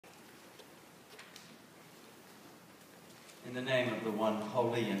In the name of the one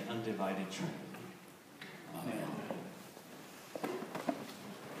holy and undivided Trinity. Amen.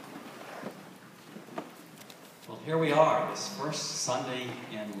 Well, here we are, this first Sunday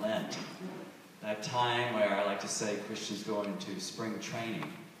in Lent. That time where I like to say Christians go into spring training.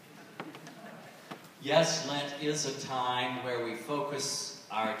 Yes, Lent is a time where we focus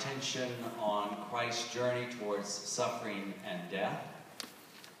our attention on Christ's journey towards suffering and death.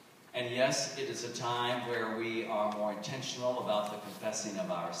 And yes, it is a time where we are more intentional about the confessing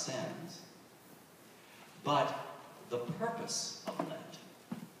of our sins. But the purpose of Lent,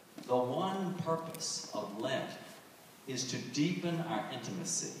 the one purpose of Lent, is to deepen our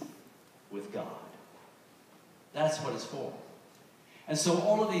intimacy with God. That's what it's for. And so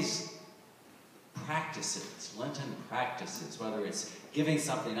all of these practices, Lenten practices, whether it's giving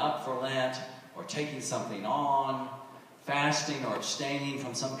something up for Lent or taking something on, fasting or abstaining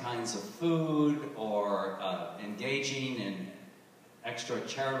from some kinds of food, or engaging in extra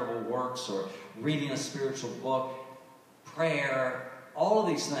charitable works, or reading a spiritual book, prayer, all of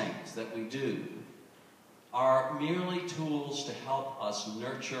these things that we do are merely tools to help us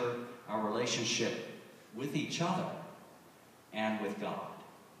nurture our relationship with each other and with God.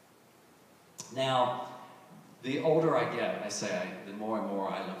 Now, the older I get, the more and more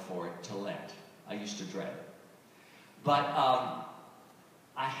I look forward to Lent. I used to dread it. But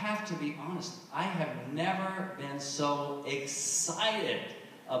I have to be honest, I have never been so excited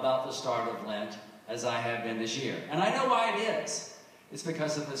about the start of Lent as I have been this year. And I know why it is. It's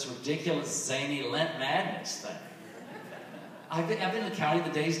because of this ridiculous, zany Lent madness thing. I've been counting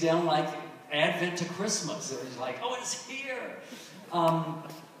the days down like Advent to Christmas. It was like, oh, it's here.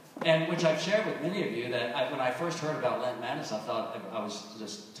 And which I've shared with many of you, that when I first heard about Lent madness, I thought I was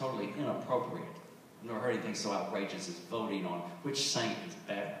just totally inappropriate. I've never heard anything so outrageous as voting on which saint is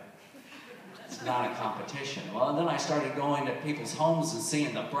better. It's not a competition. Well, and then I started going to people's homes and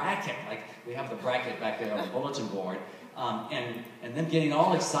seeing the bracket. Like, we have the bracket back there on the bulletin board. And then getting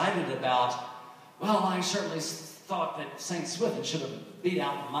all excited about, well, I certainly thought that St. Swithin should have beat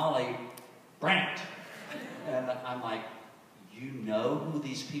out Molly Brandt. And I'm like, you know who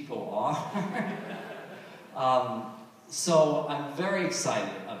these people are? So I'm very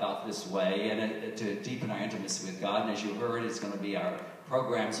excited about this way, and to deepen our intimacy with God. And as you heard, it's going to be our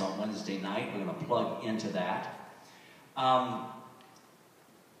programs on Wednesday night. We're going to plug into that.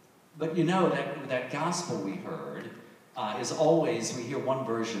 But you know that gospel we heard is always, we hear one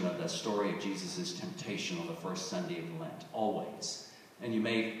version of the story of Jesus' temptation on the first Sunday of Lent, always. And you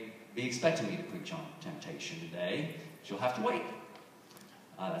may be expecting me to preach on temptation today, but you'll have to wait.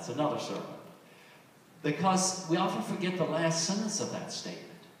 That's another sermon. Because we often forget the last sentence of that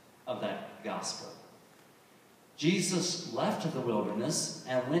statement, of that gospel. Jesus left the wilderness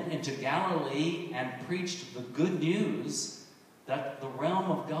and went into Galilee and preached the good news that the realm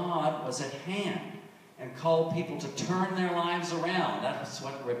of God was at hand, and called people to turn their lives around. That's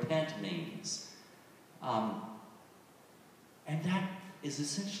what repent means. And that is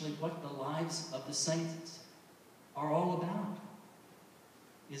essentially what the lives of the saints are all about.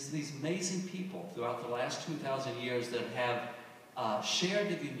 Is these amazing people throughout the last 2,000 years that have shared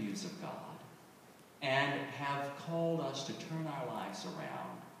the good news of God and have called us to turn our lives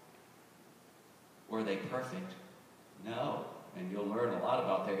around. Were they perfect? No. And you'll learn a lot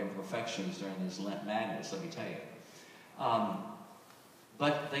about their imperfections during this Lent madness, let me tell you.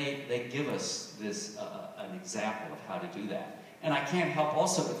 But they give us this an example of how to do that. And I can't help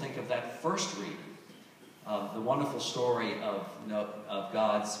also to think of that first reading, of the wonderful story of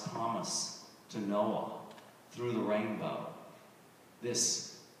God's promise to Noah through the rainbow.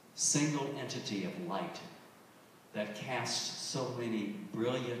 This single entity of light that casts so many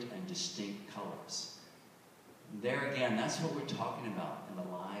brilliant and distinct colors. There again, that's what we're talking about in the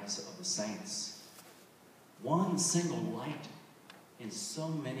lives of the saints. One single light in so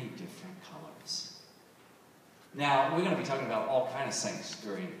many different colors. Now, we're going to be talking about all kinds of saints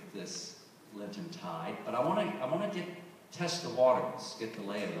during this Lenten tide, but I want to test the waters, get the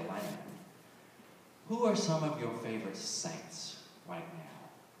lay of the land. Who are some of your favorite saints right now?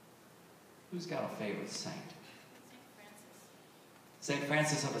 Who's got a favorite saint? St.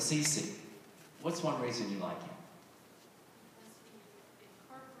 Francis of Assisi. What's one reason you like him?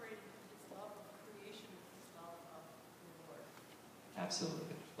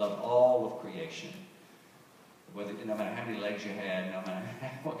 Absolutely. Love all of creation. No matter how many legs you had, no matter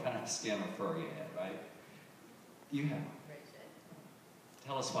what kind of skin or fur you had, right? You have. Bridget.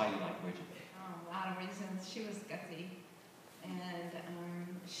 Tell us why you like Bridget. A lot of reasons. She was gutsy, and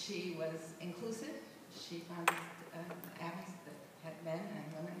she was inclusive. She found abbeys that had men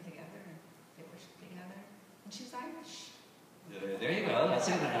and women together, and they worshiped together. And she's Irish.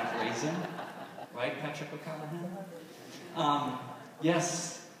 That's even enough reason. Right, Patrick O'Callaghan?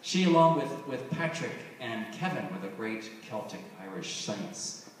 Yes, she along with Patrick and Kevin were the great Celtic Irish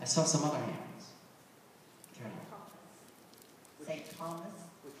saints. I saw some other hands. Caroline. St. Thomas,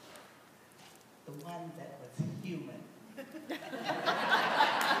 the one that was human.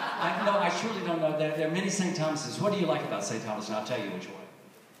 I truly don't know. There are many St. Thomases. What do you like about St. Thomas? And I'll tell you which one.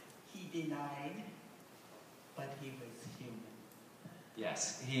 He denied, but he was human.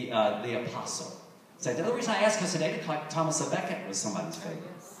 Yes, he, the apostle. So the other reason I asked, because today, like Thomas of Becket was somebody's favorite.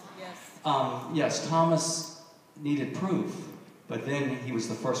 Yes, Thomas needed proof, but then he was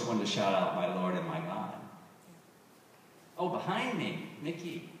the first one to shout out, "My Lord and my God." Oh, behind me,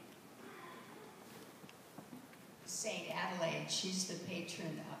 Nikki. Saint Adelaide, she's the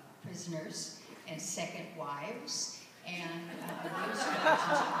patron of prisoners and second wives and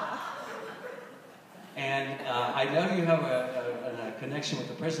And I know you have a connection with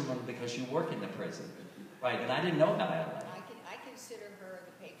the prison because you work in the prison, right? And I didn't know about Adelaide. I consider her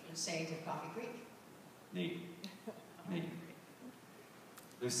the patron saint of Coffee Creek. Neat.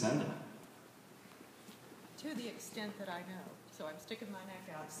 Lucinda. To the extent that I know, so I'm sticking my neck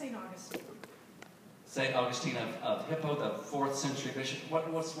out. St. Augustine. St. Augustine of Hippo, the 4th century bishop.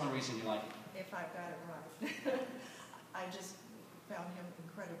 What's one reason you like? If I've got it right. I just found him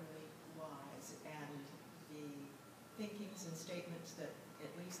incredibly wise, and the thinkings and statements that,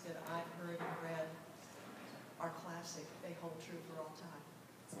 at least that I've heard and read, are classic. They hold true for all time.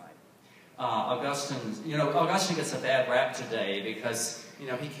 Right. Augustine gets a bad rap today because,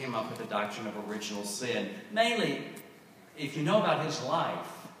 he came up with the doctrine of original sin. Mainly, if you know about his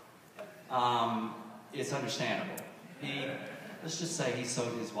life, it's understandable. Let's just say he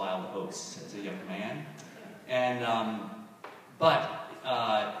sowed his wild oats as a young man. And, but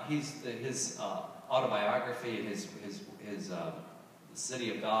his autobiography and his The City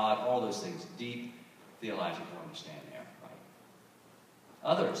of God, all those things, deep theological understanding there, right?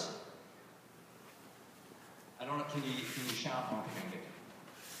 Others? I don't know, can you shout? I don't think I can get it.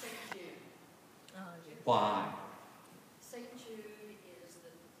 St. Jude. Why? St. Jude is the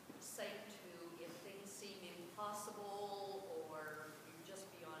saint who, if things seem impossible or you're just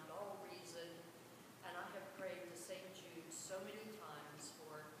beyond all reason, and I have prayed to St. Jude so many times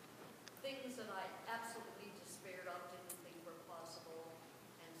for things that I absolutely despaired of, didn't think were possible,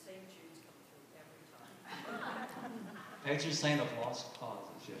 and St. Jude's come through every time. Patron saint of lost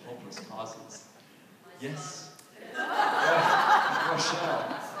causes, your hopeless causes. Yes.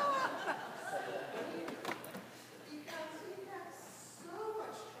 Rochelle. Because he had so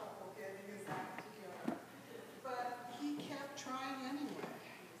much trouble getting his act together, but he kept trying anyway.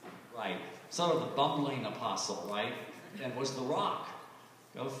 Right. Sort of the bumbling apostle, right? And was the rock.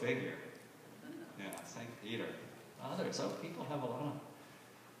 Go figure. Yeah, St. Peter. Others. So people have a lot of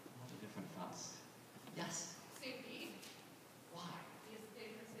different thoughts. Yes? St. Pete. Why? He is the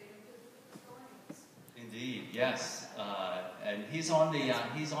patron saint of the historians. Indeed, yes. And he's on the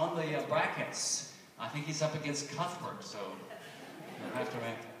brackets. I think he's up against Cuthbert, so you'll have to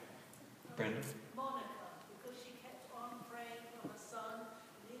rank. Brenda? Monica, because she kept on praying for her son,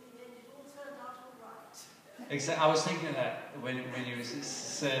 and in the end it all turned out all right. I was thinking of that when you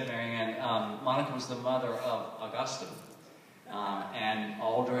said, Marianne, Monica was the mother of Augustine. And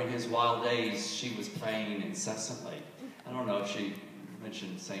all during his wild days, she was praying incessantly. I don't know if she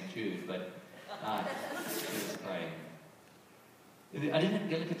mentioned St. Jude, but she was praying. I didn't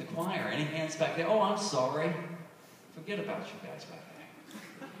get a look at the choir. Any hands back there? Oh, I'm sorry. Forget about you guys back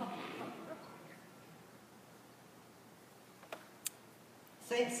there.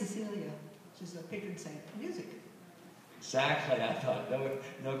 Saint Cecilia, which is a patron saint of music. Exactly. I thought,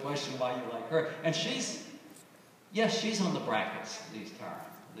 no question why you like her. And she's on the brackets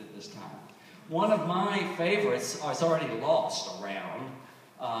this time. One of my favorites is already lost around.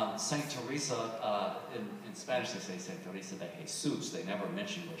 Saint Teresa, in Spanish they say Saint Teresa de Jesus. They never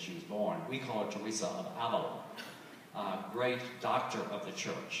mention where she was born. We call her Teresa of Avila. Great doctor of the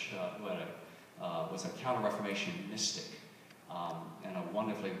church, who was a Counter-Reformation mystic, and a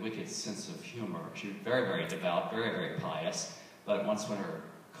wonderfully wicked sense of humor. She was very, very devout, very, very pious, but once when her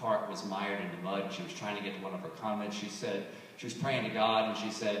cart was mired in the mud and she was trying to get to one of her convents, she was praying to God, and she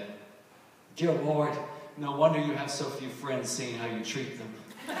said, "Dear Lord, no wonder you have so few friends, seeing how you treat them."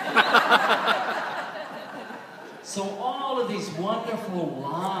 So all of these wonderful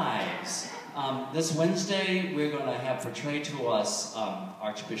lives. This Wednesday, we're going to have portrayed to us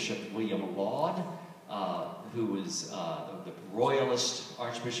Archbishop William Laud, who was the royalist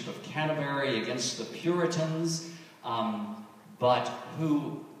Archbishop of Canterbury against the Puritans, but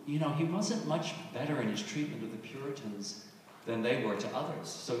who, he wasn't much better in his treatment of the Puritans than they were to others.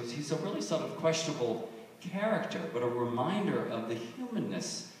 So he's a really sort of questionable character, but a reminder of the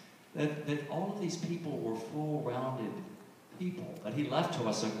humanness that all of these people were full-rounded people, that he left to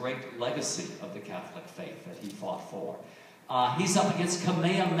us a great legacy of the Catholic faith that he fought for. He's up against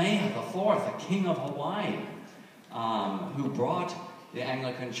Kamehameha IV, the king of Hawaii, who brought the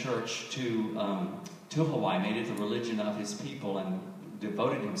Anglican Church to Hawaii, made it the religion of his people, and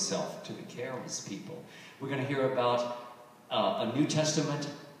devoted himself to the care of his people. We're going to hear about a New Testament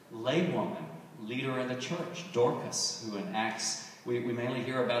laywoman, leader in the church, Dorcas, who in Acts, we mainly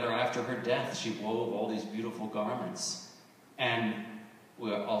hear about her after her death. She wove all these beautiful garments. And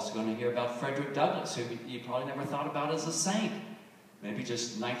we're also going to hear about Frederick Douglass, who you probably never thought about as a saint. Maybe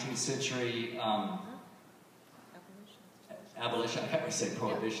just 19th century abolition. I can't really say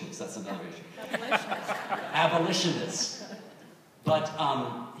prohibitionists, that's another issue. Abolitionists. But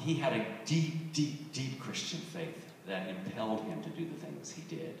he had a deep, deep, deep Christian faith that impelled him to do the things he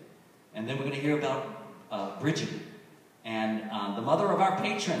did. And then we're going to hear about Bridget and the mother of our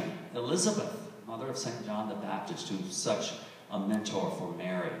patron, Elizabeth, mother of St. John the Baptist, who's such a mentor for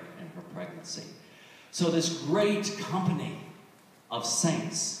Mary in her pregnancy. So this great company of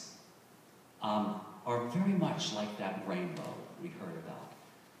saints are very much like that rainbow we heard about,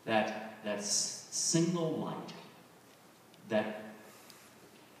 that single light that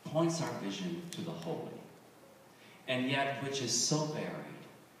points our vision to the holy, and yet which is so varied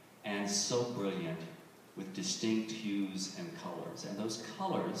and so brilliant with distinct hues and colors. And those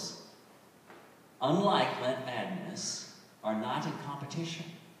colors, unlike Lent Madness, are not in competition.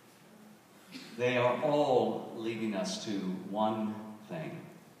 They are all leading us to one thing: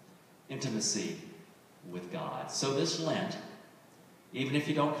 intimacy with God. So this Lent, even if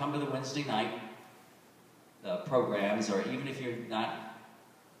you don't come to the Wednesday night programs, or even if you're not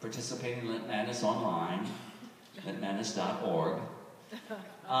participating in Lent Madness online, lentmadness.org,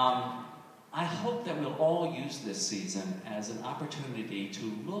 I hope that we'll all use this season as an opportunity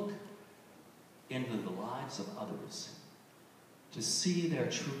to look into the lives of others, to see their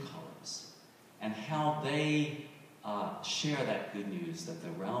true colors, and how they share that good news that the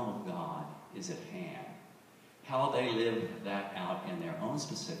realm of God is at hand, how they live that out in their own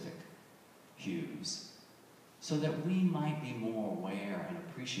specific hues, so that we might be more aware and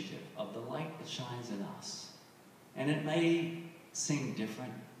appreciative of the light that shines in us. And it may seem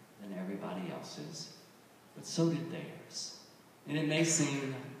different than everybody else's, but so did theirs. And it may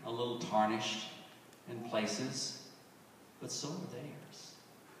seem a little tarnished in places, but so are theirs.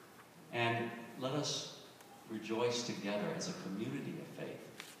 And let us rejoice together as a community of faith,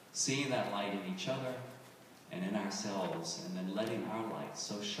 seeing that light in each other and in ourselves, and then letting our light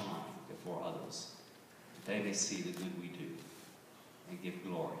so shine before others that they may see the good we do and give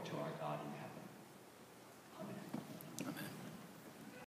glory to our God in heaven.